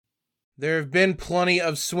There have been plenty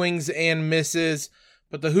of swings and misses,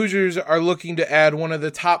 but the Hoosiers are looking to add one of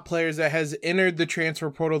the top players that has entered the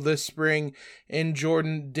transfer portal this spring in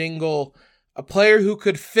Jordan Dingle, a player who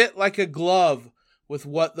could fit like a glove with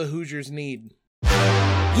what the Hoosiers need.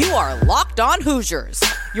 You are Locked On Hoosiers,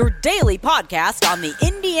 your daily podcast on the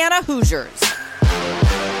Indiana Hoosiers.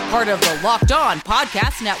 Part of the Locked On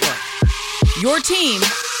Podcast Network, your team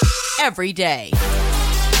every day.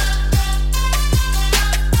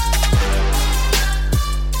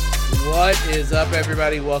 What is up,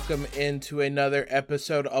 everybody? Welcome into another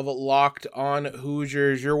episode of Locked On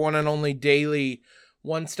Hoosiers, your one and only daily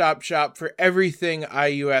one-stop shop for everything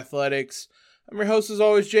IU athletics. I'm your host, as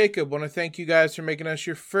always, Jacob. I want to thank you guys for making us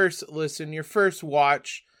your first listen, your first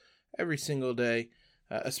watch every single day,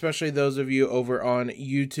 especially those of you over on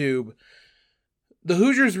YouTube. The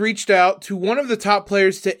Hoosiers reached out to one of the top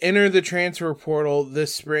players to enter the transfer portal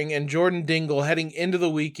this spring, and Jordan Dingle, heading into the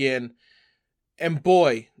weekend. And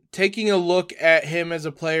boy, taking a look at him as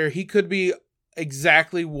a player, he could be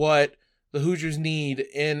exactly what the Hoosiers need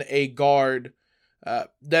in a guard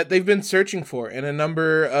that they've been searching for in a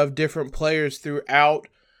number of different players throughout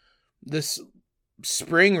this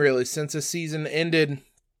spring, really, since the season ended.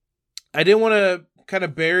 I didn't want to kind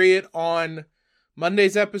of bury it on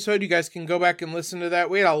Monday's episode. You guys can go back and listen to that.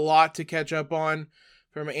 We had a lot to catch up on,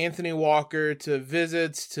 from Anthony Walker to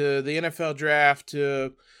visits to the NFL draft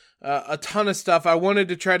to a ton of stuff. I wanted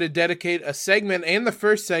to try to dedicate a segment and the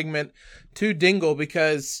first segment to Dingle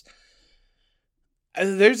because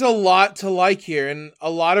there's a lot to like here and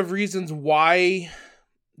a lot of reasons why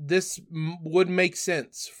this would make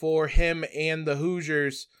sense for him and the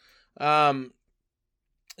Hoosiers.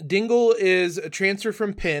 Dingle is a transfer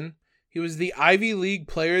from Penn. He was the Ivy League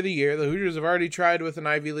Player of the Year. The Hoosiers have already tried with an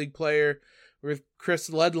Ivy League player with Chris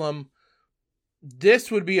Ledlum. This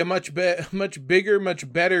would be a much bigger,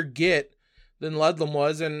 much better get than Ledlum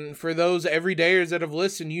was. And for those everydayers that have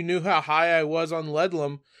listened, you knew how high I was on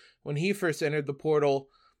Ledlum when he first entered the portal.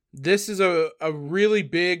 This is a really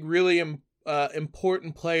big, really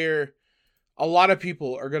important player a lot of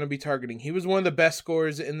people are going to be targeting. He was one of the best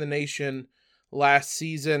scorers in the nation last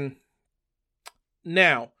season.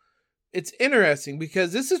 Now, it's interesting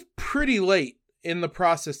because this is pretty late in the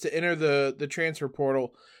process to enter the transfer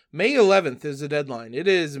portal. May 11th is the deadline. It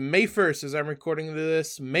is May 1st as I'm recording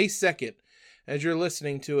this, May 2nd as you're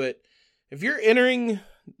listening to it. If you're entering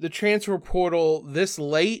the transfer portal this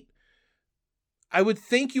late, I would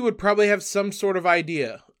think you would probably have some sort of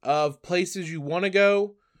idea of places you want to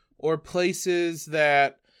go or places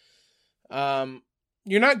that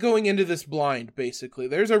you're not going into this blind, basically.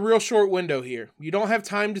 There's a real short window here. You don't have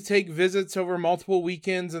time to take visits over multiple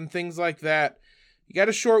weekends and things like that. You got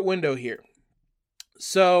a short window here.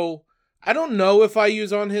 So I don't know if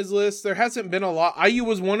IU's on his list. There hasn't been a lot. IU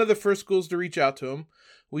was one of the first schools to reach out to him.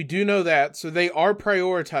 We do know that. So they are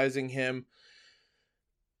prioritizing him.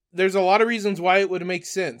 There's a lot of reasons why it would make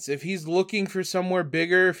sense. If he's looking for somewhere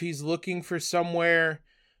bigger, if he's looking for somewhere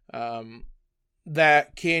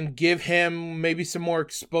that can give him maybe some more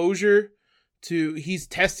exposure to, he's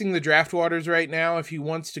testing the draft waters right now. If he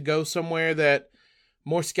wants to go somewhere that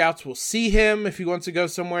more scouts will see him, if he wants to go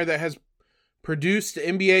somewhere that has produced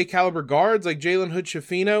NBA caliber guards like Jalen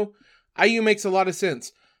Hood-Schifino, IU makes a lot of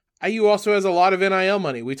sense. IU also has a lot of NIL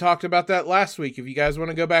money. We talked about that last week. If you guys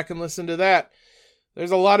want to go back and listen to that,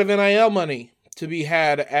 there's a lot of NIL money to be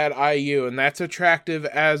had at IU, and that's attractive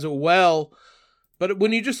as well. But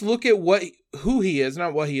when you just look at who he is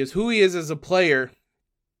as a player,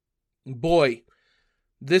 boy,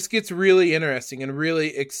 this gets really interesting and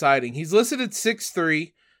really exciting. He's listed at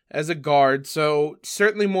 6'3", as a guard, so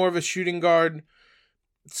certainly more of a shooting guard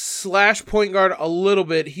 / point guard a little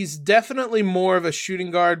bit. He's definitely more of a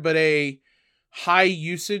shooting guard, but a high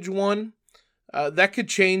usage one. That could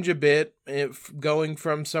change a bit if going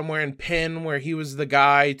from somewhere in Penn where he was the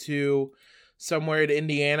guy to somewhere at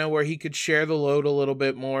Indiana where he could share the load a little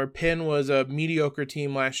bit more. Penn was a mediocre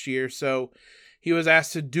team last year, so he was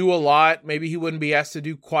asked to do a lot. Maybe he wouldn't be asked to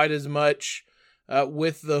do quite as much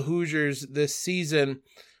with the Hoosiers this season.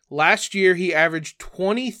 Last year, he averaged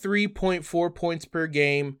 23.4 points per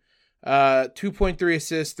game, 2.3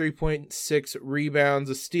 assists, 3.6 rebounds,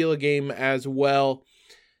 a steal a game as well.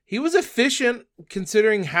 He was efficient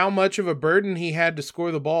considering how much of a burden he had to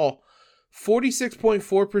score the ball.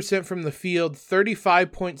 46.4% from the field,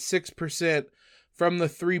 35.6% from the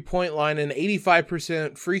three-point line, and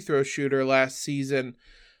 85% free throw shooter last season.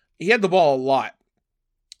 He had the ball a lot.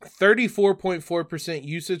 34.4%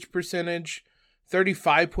 usage percentage,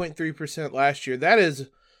 35.3% last year. That is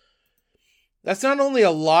That's not only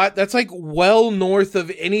a lot, that's like well north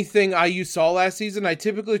of anything IU saw last season. I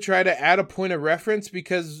typically try to add a point of reference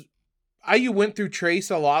because IU went through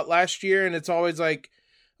Trace a lot last year, and it's always like,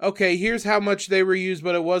 okay, here's how much they were used,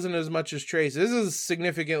 but it wasn't as much as Trace. This is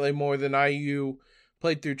significantly more than IU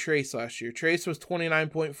played through Trace last year. Trace was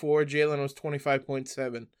 29.4, Jalen was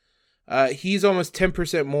 25.7. He's almost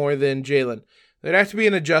 10% more than Jalen. There'd have to be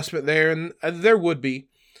an adjustment there, and there would be.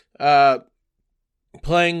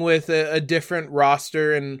 Playing with a different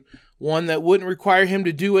roster and one that wouldn't require him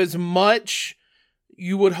to do as much,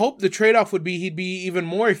 you would hope the trade-off would be he'd be even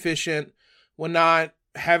more efficient when not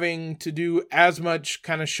having to do as much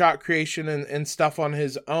kind of shot creation and stuff on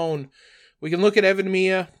his own. We can look at Evan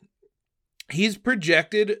Mia. He's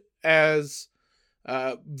projected as,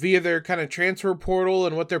 via their kind of transfer portal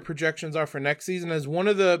and what their projections are for next season, as one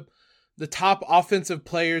of the top offensive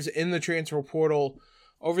players in the transfer portal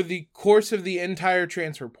over the course of the entire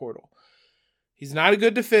transfer portal. He's not a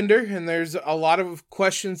good defender, and there's a lot of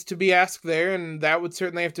questions to be asked there, and that would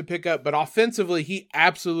certainly have to pick up. But offensively, he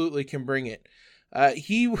absolutely can bring it.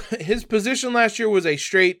 His position last year was a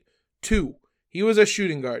straight 2. He was a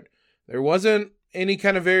shooting guard. There wasn't any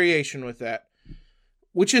kind of variation with that,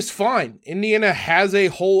 which is fine. Indiana has a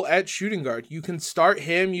hole at shooting guard. You can start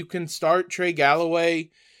him. You can start Trey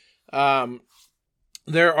Galloway.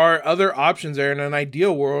 There are other options there. In an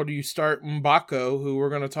ideal world, you start Mbako, who we're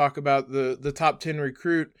going to talk about, the top 10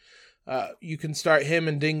 recruit. You can start him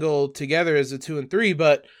and Dingle together as a 2 and 3,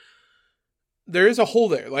 but there is a hole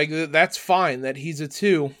there. Like, that's fine that he's a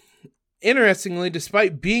 2. Interestingly,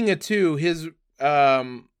 despite being a 2, his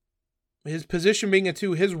position being a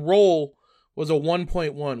 2, his role was a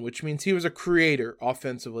 1.1, which means he was a creator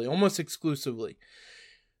offensively, almost exclusively.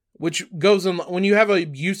 Which goes on when you have a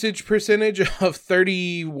usage percentage of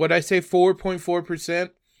 4.4%.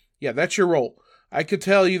 Yeah, that's your role. I could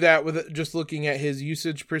tell you that with just looking at his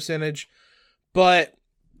usage percentage. But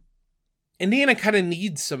Indiana kind of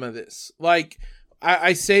needs some of this. Like,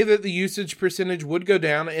 I say that the usage percentage would go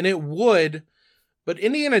down, and it would, but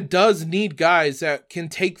Indiana does need guys that can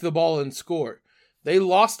take the ball and score. They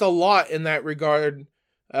lost a lot in that regard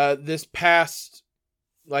this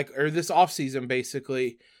offseason,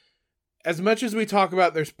 basically. As much as we talk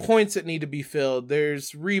about there's points that need to be filled,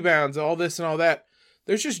 there's rebounds, all this and all that,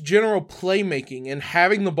 there's just general playmaking and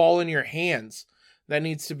having the ball in your hands that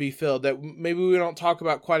needs to be filled that maybe we don't talk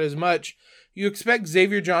about quite as much. You expect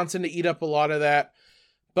Xavier Johnson to eat up a lot of that,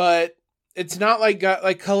 but it's not like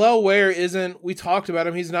Khalil Ware isn't, we talked about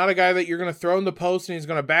him, he's not a guy that you're going to throw in the post and he's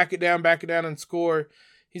going to back it down and score.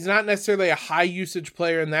 He's not necessarily a high usage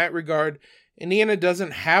player in that regard. Indiana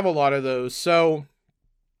doesn't have a lot of those, so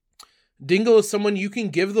Dingle is someone you can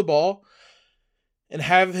give the ball and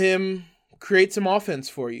have him create some offense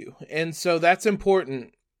for you. And so that's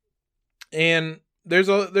important. And there's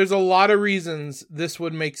a lot of reasons this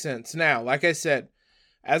would make sense. Now, like I said,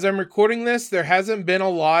 as I'm recording this, there hasn't been a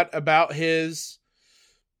lot about his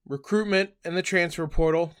recruitment in the transfer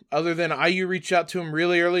portal other than IU reached out to him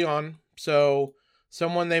really early on. So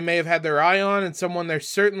someone they may have had their eye on and someone they're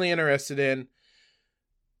certainly interested in.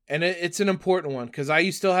 And it's an important one because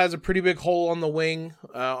IU still has a pretty big hole on the wing,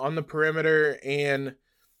 on the perimeter, and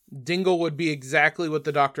Dingle would be exactly what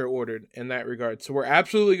the doctor ordered in that regard. So we're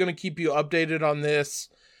absolutely going to keep you updated on this.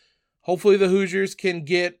 Hopefully the Hoosiers can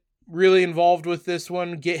get really involved with this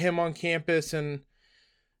one, get him on campus, and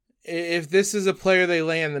if this is a player they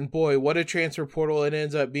land, then boy, what a transfer portal it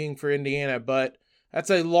ends up being for Indiana. But that's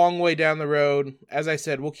a long way down the road. As I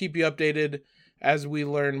said, we'll keep you updated as we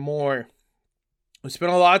learn more. We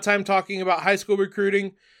spent a lot of time talking about high school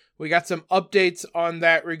recruiting. We got some updates on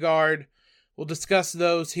that regard. We'll discuss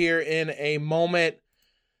those here in a moment.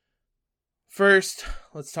 First,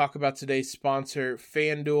 let's talk about today's sponsor,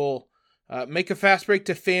 FanDuel. Make a fast break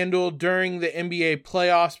to FanDuel during the NBA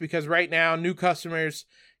playoffs because right now new customers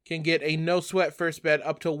can get a no-sweat first bet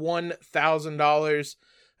up to $1,000.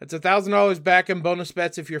 That's $1,000 back in bonus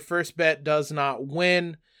bets if your first bet does not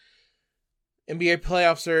win. NBA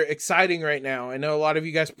playoffs are exciting right now. I know a lot of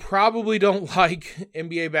you guys probably don't like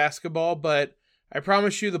NBA basketball, but I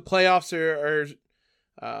promise you the playoffs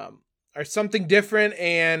are something different,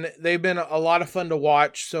 and they've been a lot of fun to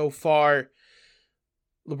watch so far.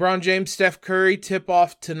 LeBron James, Steph Curry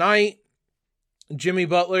tip-off tonight. Jimmy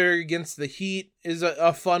Butler against the Heat is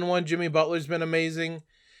a fun one. Jimmy Butler's been amazing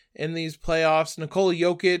in these playoffs. Nikola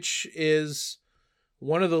Jokic is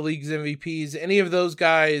one of the league's MVPs. Any of those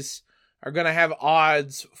guys are going to have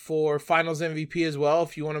odds for Finals MVP as well.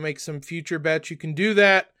 If you want to make some future bets, you can do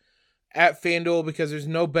that at FanDuel because there's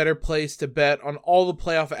no better place to bet on all the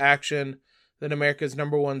playoff action than America's #1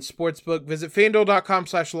 sportsbook. Visit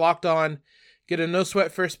FanDuel.com/lockedon. Get a no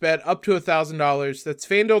sweat first bet up to $1,000. That's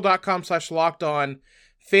FanDuel.com/lockedon.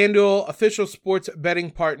 FanDuel, official sports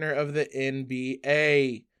betting partner of the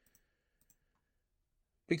NBA.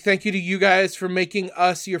 Big thank you to you guys for making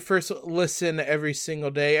us your first listen every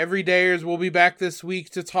single day. Everydayers will be back this week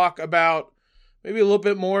to talk about maybe a little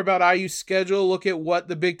bit more about IU's schedule, look at what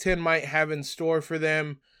the Big Ten might have in store for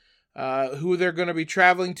them, who they're going to be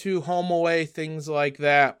traveling to, home, away, things like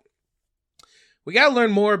that. We got to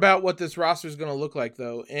learn more about what this roster is going to look like,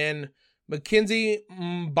 though. And Mackenzie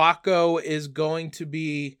Mbako is going to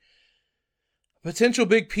be a potential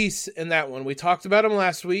big piece in that one. We talked about him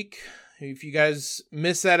last week. If you guys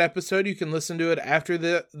missed that episode, you can listen to it after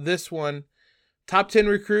this one. Top 10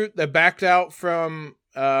 recruit that backed out from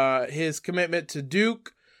his commitment to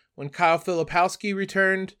Duke when Kyle Filipowski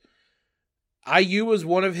returned. IU was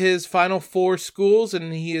one of his final 4 schools,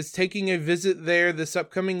 and he is taking a visit there this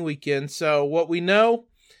upcoming weekend. So what we know,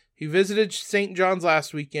 he visited St. John's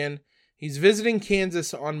last weekend. He's visiting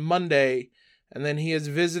Kansas on Monday, and then he is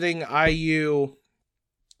visiting IU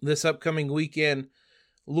this upcoming weekend.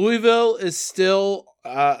 Louisville is still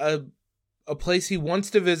a place he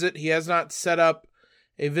wants to visit. He has not set up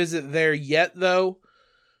a visit there yet, though.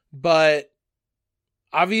 But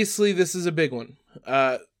obviously, this is a big one.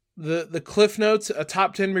 The Cliff Notes, a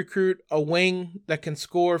top 10 recruit, a wing that can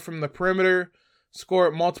score from the perimeter, score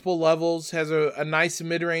at multiple levels, has a nice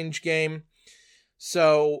mid-range game.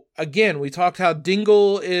 So, again, we talked how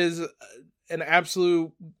Dingle is an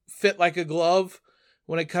absolute fit like a glove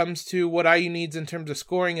when it comes to what IU needs in terms of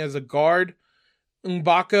scoring as a guard.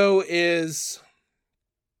 Mbako is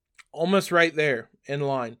almost right there in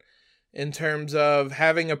line in terms of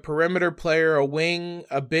having a perimeter player, a wing,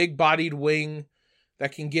 a big-bodied wing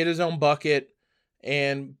that can get his own bucket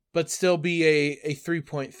but still be a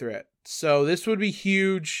three-point threat. So this would be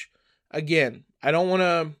huge. Again, I don't want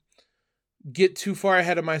to get too far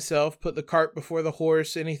ahead of myself, put the cart before the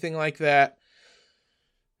horse, anything like that.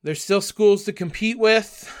 There's still schools to compete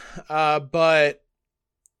with, but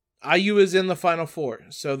IU is in the Final Four,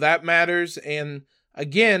 so that matters. And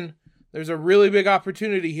again, there's a really big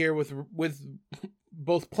opportunity here with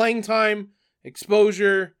both playing time,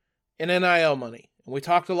 exposure, and NIL money. And we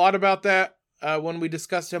talked a lot about that when we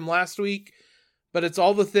discussed him last week, but it's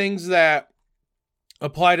all the things that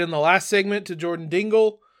applied in the last segment to Jordan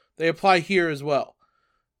Dingle. They apply here as well.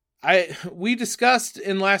 We discussed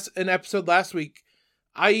in an episode last week,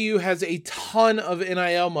 IU has a ton of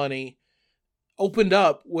NIL money opened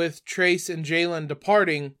up with Trace and Jalen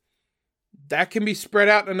departing. That can be spread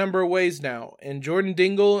out in a number of ways now. And Jordan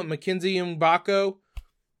Dingle and Mackenzie Mbako,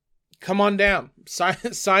 come on down.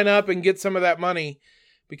 Sign up and get some of that money,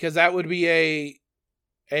 because that would be a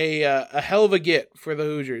hell of a get for the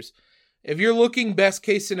Hoosiers. If you're looking best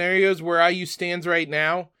case scenarios where IU stands right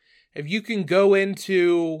now, if you can go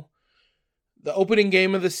into the opening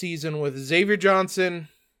game of the season with Xavier Johnson,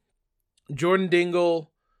 Jordan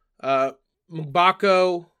Dingle,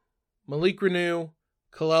 Mbako, Malik Renew,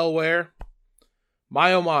 Kalel Ware,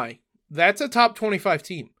 my oh my, that's a top 25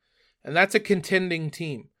 team, and that's a contending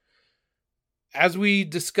team. As we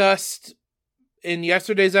discussed in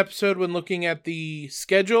yesterday's episode when looking at the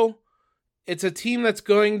schedule, it's a team that's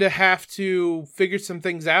going to have to figure some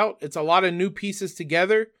things out. It's a lot of new pieces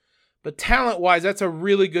together, but talent-wise, that's a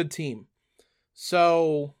really good team.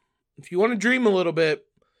 So, if you want to dream a little bit,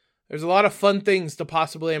 there's a lot of fun things to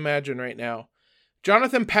possibly imagine right now.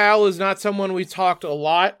 Jonathan Powell is not someone we talked a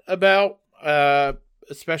lot about,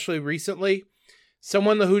 especially recently.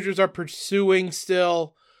 Someone the Hoosiers are pursuing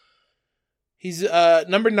still. He's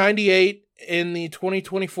number 98 in the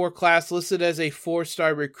 2024 class, listed as a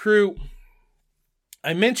 4-star recruit.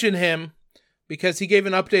 I mention him because he gave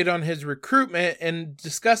an update on his recruitment and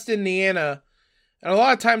discussed Indiana. And a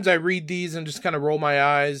lot of times I read these and just kind of roll my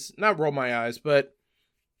eyes. Not roll my eyes, but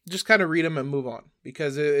just kind of read them and move on,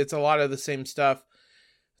 because it's a lot of the same stuff.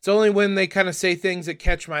 It's only when they kind of say things that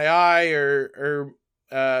catch my eye or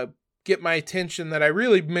get my attention that I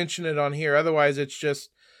really mention it on here. Otherwise, it's just,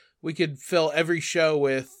 we could fill every show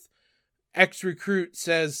with X recruit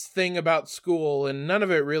says thing about school, and none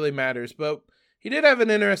of it really matters. But he did have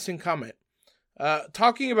an interesting comment.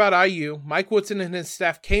 Talking about IU, Mike Woodson and his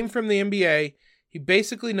staff came from the NBA. He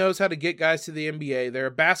basically knows how to get guys to the NBA. They're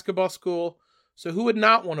a basketball school, so who would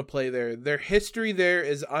not want to play there? Their history there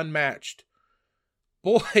is unmatched.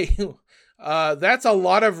 Boy, that's a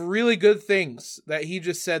lot of really good things that he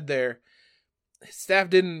just said there. His staff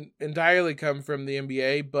didn't entirely come from the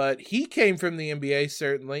NBA, but he came from the NBA,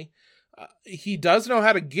 certainly. He does know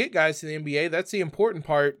how to get guys to the NBA. That's the important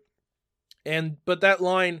part. But that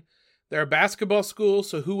line, they're a basketball school,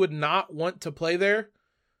 so who would not want to play there?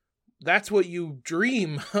 that's what you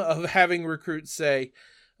dream of having recruits say.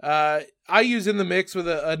 IU's in the mix with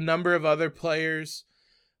a number of other players,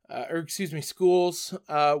 schools,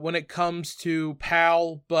 when it comes to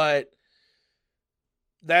PAL, but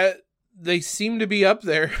that they seem to be up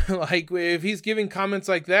there. Like, if he's giving comments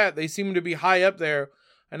like that, they seem to be high up there.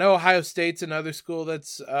 I know Ohio State's another school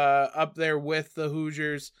that's up there with the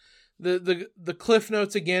Hoosiers. The Cliff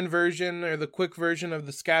Notes again version, or the quick version of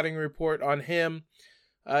the scouting report on him.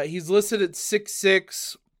 He's listed at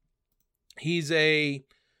 6'6". He's a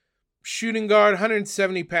shooting guard,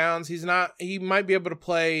 170 pounds. He might be able to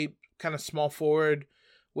play kind of small forward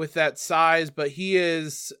with that size, but he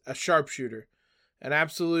is a sharpshooter, an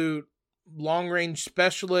absolute long-range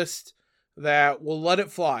specialist that will let it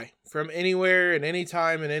fly from anywhere and any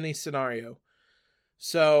time in any scenario.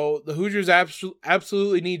 So the Hoosiers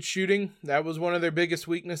absolutely need shooting. That was one of their biggest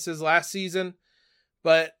weaknesses last season.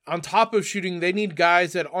 But on top of shooting, they need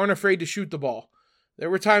guys that aren't afraid to shoot the ball. There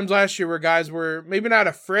were times last year where guys were maybe not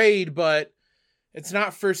afraid, but it's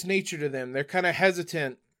not first nature to them. They're kind of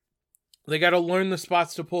hesitant. They got to learn the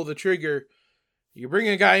spots to pull the trigger. You bring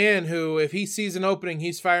a guy in who, if he sees an opening,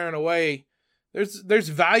 he's firing away. There's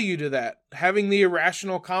value to that. Having the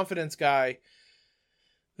irrational confidence guy,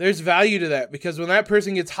 there's value to that, because when that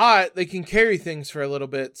person gets hot, they can carry things for a little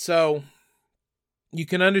bit. So you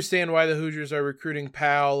can understand why the Hoosiers are recruiting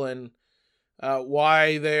PAL and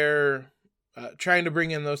why they're trying to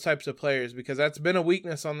bring in those types of players, because that's been a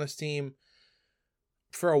weakness on this team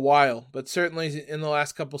for a while, but certainly in the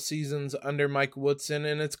last couple seasons under Mike Woodson,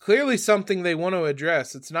 and it's clearly something they want to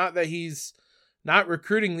address. It's not that he's not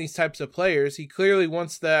recruiting these types of players. He clearly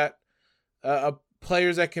wants that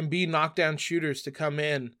players that can be knockdown shooters to come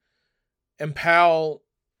in, and PAL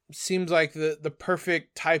seems like the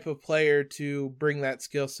perfect type of player to bring that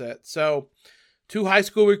skill set. So 2 high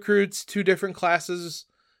school recruits, 2 different classes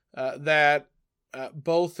that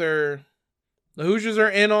both are, the Hoosiers are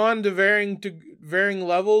in on to varying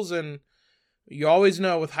levels, and you always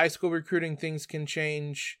know with high school recruiting things can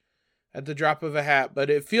change at the drop of a hat, but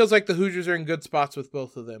it feels like the Hoosiers are in good spots with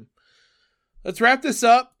both of them. Let's wrap this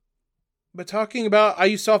up by talking about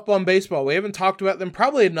IU softball and baseball. We haven't talked about them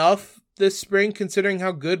probably enough this spring, considering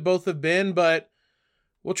how good both have been, but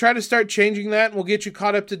we'll try to start changing that, and we'll get you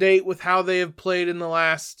caught up to date with how they have played in the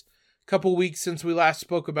last couple weeks since we last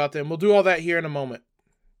spoke about them. We'll do all that here in a moment.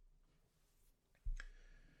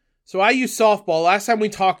 So IU softball, last time we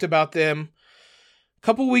talked about them, a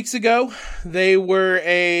couple weeks ago, they were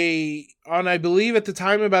on I believe at the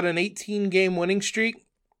time about an 18-game winning streak,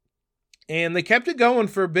 and they kept it going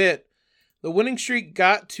for a bit. The winning streak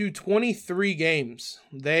got to 23 games.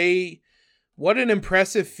 What an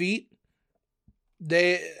impressive feat.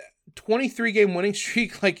 23-game winning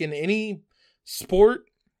streak, like in any sport,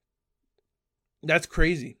 that's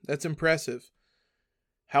crazy. That's impressive.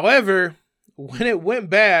 However, when it went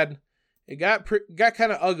bad, it got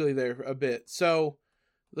kind of ugly there a bit. So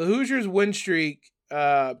the Hoosiers win streak,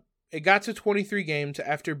 it got to 23 games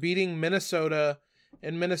after beating Minnesota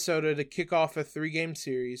in Minnesota to kick off a 3-game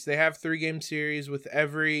series. They have 3-game series with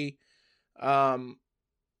every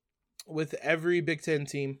Big Ten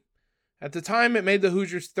team. At the time, it made the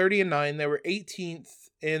Hoosiers 30-9. They were 18th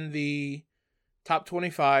in the top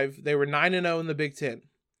 25. They were 9-0 in the Big Ten.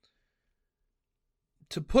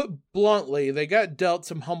 To put bluntly, they got dealt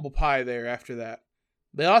some humble pie there after that.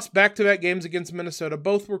 They lost back-to-back games against Minnesota.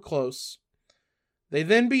 Both were close. They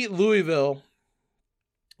then beat Louisville,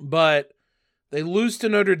 but they lose to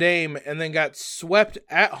Notre Dame and then got swept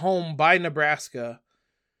at home by Nebraska.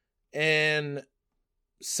 And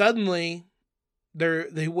suddenly,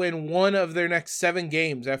 they win one of their next 7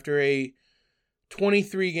 games after a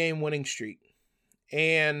 23-game winning streak.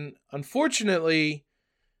 And unfortunately,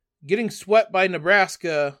 getting swept by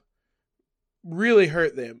Nebraska really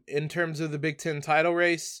hurt them in terms of the Big Ten title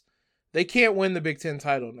race. They can't win the Big Ten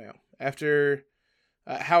title now after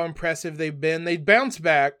how impressive they've been. They bounced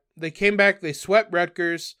back. They came back. They swept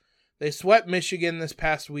Rutgers. They swept Michigan this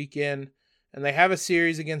past weekend, and they have a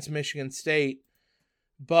series against Michigan State.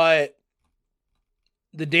 But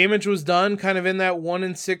the damage was done kind of in that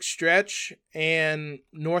 1-6 stretch, and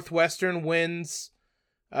Northwestern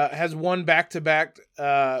has won back-to-back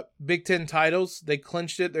Big Ten titles. They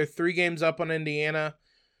clinched it. They're 3 games up on Indiana.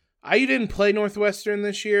 IU didn't play Northwestern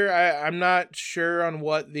this year. I'm not sure on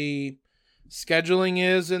what the scheduling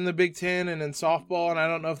is in the Big Ten and in softball, and I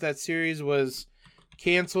don't know if that series was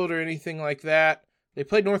canceled or anything like that. They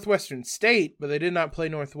played Northwestern State, but they did not play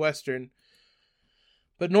Northwestern.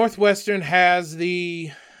 But Northwestern has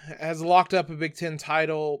locked up a Big Ten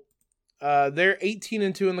title. They're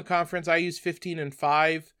 18-2 in the conference. IU's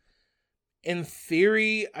 15-5. In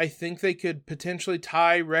theory, I think they could potentially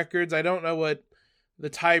tie records. I don't know what the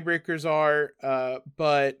tiebreakers are,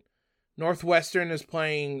 but Northwestern is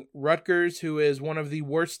playing Rutgers, who is one of the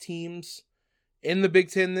worst teams in the Big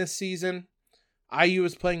Ten this season. IU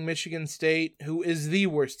is playing Michigan State, who is the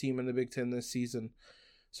worst team in the Big Ten this season.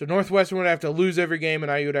 So Northwestern would have to lose every game,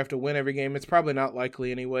 and IU would have to win every game. It's probably not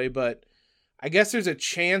likely anyway, but I guess there's a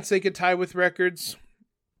chance they could tie with records.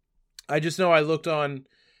 I just know I looked on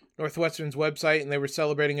Northwestern's website, and they were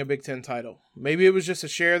celebrating a Big Ten title. Maybe it was just a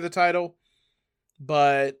share of the title,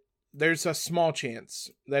 but there's a small chance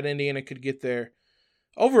that Indiana could get there.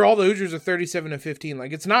 Overall, the Hoosiers are 37-15.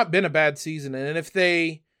 Like, it's not been a bad season, and if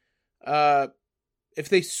they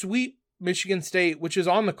sweep Michigan State, which is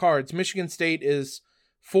on the cards, Michigan State is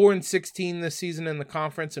 4-16 this season in the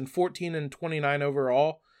conference and 14-29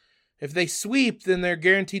 overall. If they sweep, then they're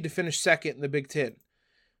guaranteed to finish second in the Big Ten.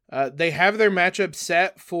 They have their matchup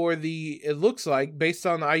set for it looks like, based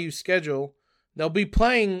on the IU schedule, they'll be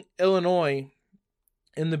playing Illinois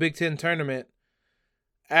in the Big Ten tournament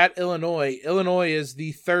at Illinois. Illinois is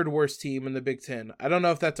the third worst team in the Big Ten. I don't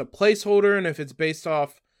know if that's a placeholder and if it's based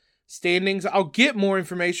off standings. I'll get more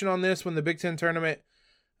information on this when the Big Ten tournament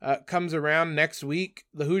comes around next week.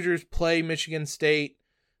 The Hoosiers play Michigan State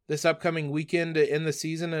this upcoming weekend to end the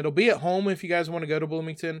season. It'll be at home if you guys want to go to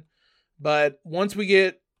Bloomington. But once we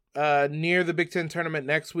get near the Big Ten tournament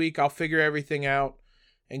next week, I'll figure everything out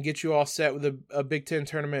and get you all set with a Big Ten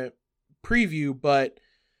tournament preview. But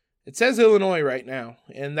it says Illinois right now,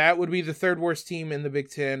 and that would be the third worst team in the Big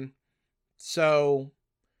Ten. So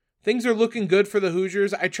things are looking good for the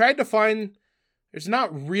Hoosiers. I tried to find, there's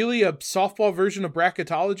not really a softball version of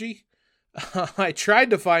bracketology. I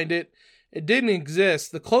tried to find it. It didn't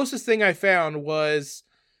exist. The closest thing I found was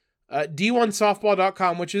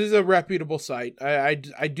D1softball.com, which is a reputable site. I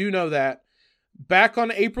do know that. Back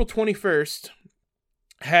on April 21st,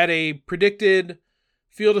 had a predicted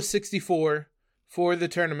field of 64 for the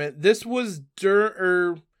tournament. This was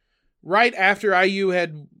right after IU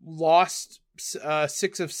had lost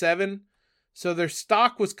 6 of 7. So their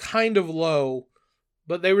stock was kind of low,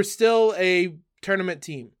 but they were still a tournament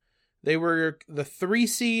team. They were the 3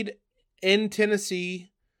 seed in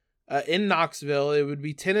Tennessee, in Knoxville. It would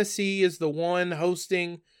be Tennessee is the 1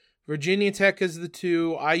 hosting, Virginia Tech is the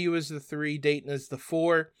 2, IU is the 3, Dayton is the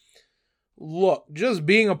 4. Look, just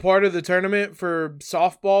being a part of the tournament for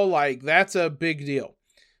softball, like, that's a big deal.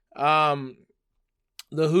 The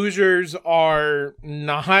Hoosiers are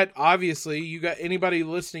not, obviously, you got anybody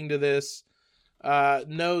listening to this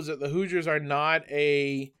knows that the Hoosiers are not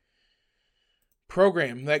a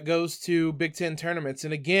program that goes to Big Ten tournaments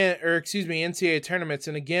NCAA tournaments.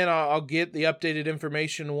 And again, I'll get the updated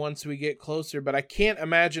information once we get closer, but I can't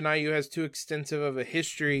imagine IU has too extensive of a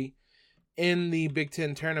history in the Big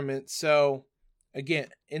Ten tournament. So again,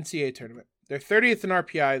 NCAA tournament. They're 30th in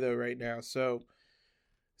RPI though right now. So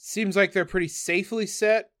seems like they're pretty safely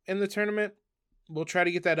set in the tournament. We'll try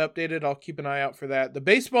to get that updated. I'll keep an eye out for that. The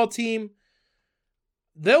baseball team,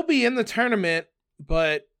 they'll be in the tournament,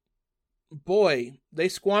 but boy, they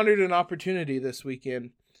squandered an opportunity this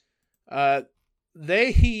weekend. They've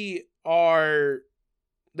been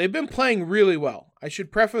playing really well. I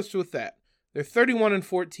should preface with that. They're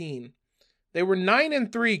 31-14. They were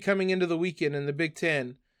 9-3 coming into the weekend in the Big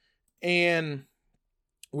Ten, and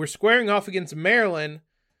we're squaring off against Maryland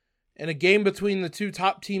in a game between the 2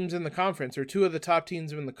 top teams in the conference, or 2 of the top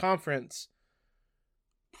teams in the conference.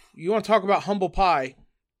 You want to talk about humble pie?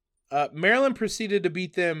 Maryland proceeded to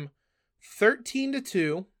beat them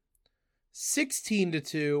 13-2,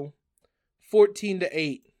 16-2,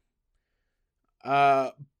 14-8.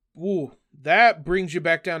 That brings you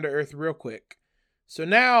back down to earth real quick. So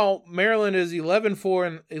now Maryland is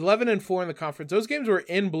 11-4 in the conference. Those games were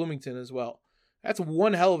in Bloomington as well. That's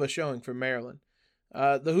one hell of a showing for Maryland.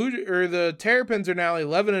 The Terrapins are now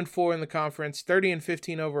 11-4 in the conference,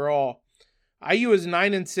 30-15 overall. IU is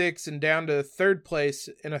 9-6 and down to 3rd place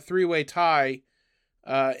in a 3-way tie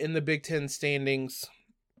in the Big Ten standings,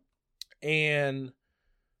 and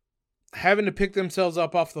having to pick themselves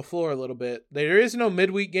up off the floor a little bit. There is no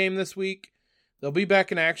midweek game this week. They'll be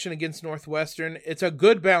back in action against Northwestern. It's a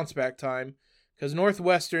good bounce back time because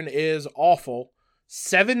Northwestern is awful.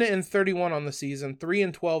 7-31 on the season,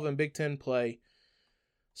 3-12 in Big Ten play.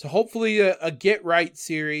 So hopefully a get-right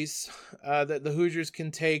series that the Hoosiers can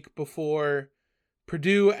take before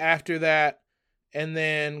Purdue after that. And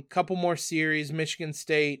then a couple more series, Michigan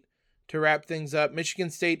State to wrap things up. Michigan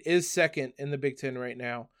State is 2nd in the Big Ten right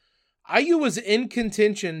now. IU was in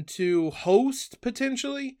contention to host,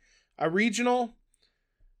 potentially, a regional.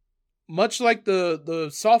 much like the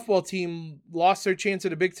softball team lost their chance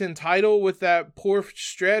at a Big Ten title with that poor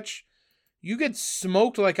stretch, you get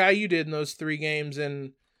smoked like IU did in those 3 games,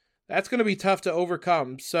 and that's going to be tough to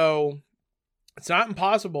overcome. So it's not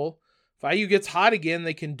impossible. If IU gets hot again,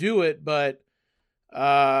 they can do it, but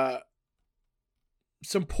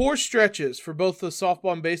some poor stretches for both the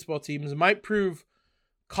softball and baseball teams might prove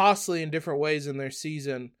costly in different ways in their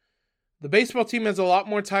season. The baseball team has a lot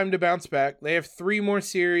more time to bounce back. They have 3 more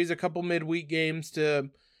series, a couple midweek games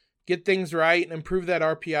to get things right and improve that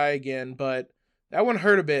RPI again, but that one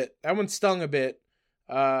hurt a bit. That one stung a bit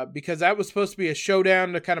because that was supposed to be a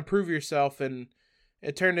showdown to kind of prove yourself, and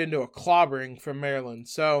it turned into a clobbering from Maryland.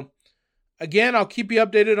 So, again, I'll keep you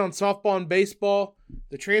updated on softball and baseball.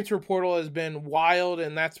 The transfer portal has been wild,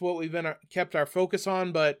 and that's what we've kept our focus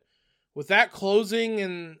on. But with that closing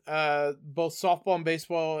and both softball and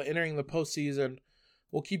baseball entering the postseason,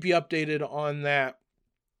 we'll keep you updated on that.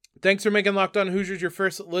 Thanks for making Locked On Hoosiers your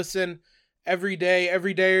first listen every day.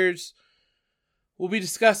 Everydayers. We'll be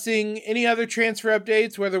discussing any other transfer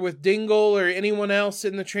updates, whether with Dingle or anyone else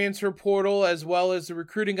in the transfer portal, as well as the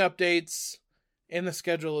recruiting updates and the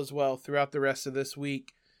schedule as well throughout the rest of this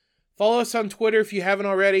week. Follow us on Twitter if you haven't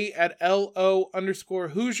already at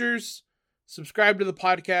LO_Hoosiers. Subscribe to the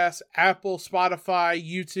podcast, Apple, Spotify,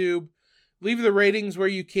 YouTube. Leave the ratings where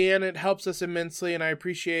you can. It helps us immensely, and I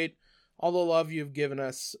appreciate all the love you've given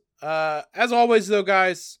us. As always, though,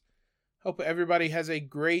 guys, hope everybody has a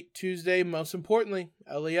great Tuesday. Most importantly,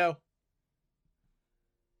 LEO.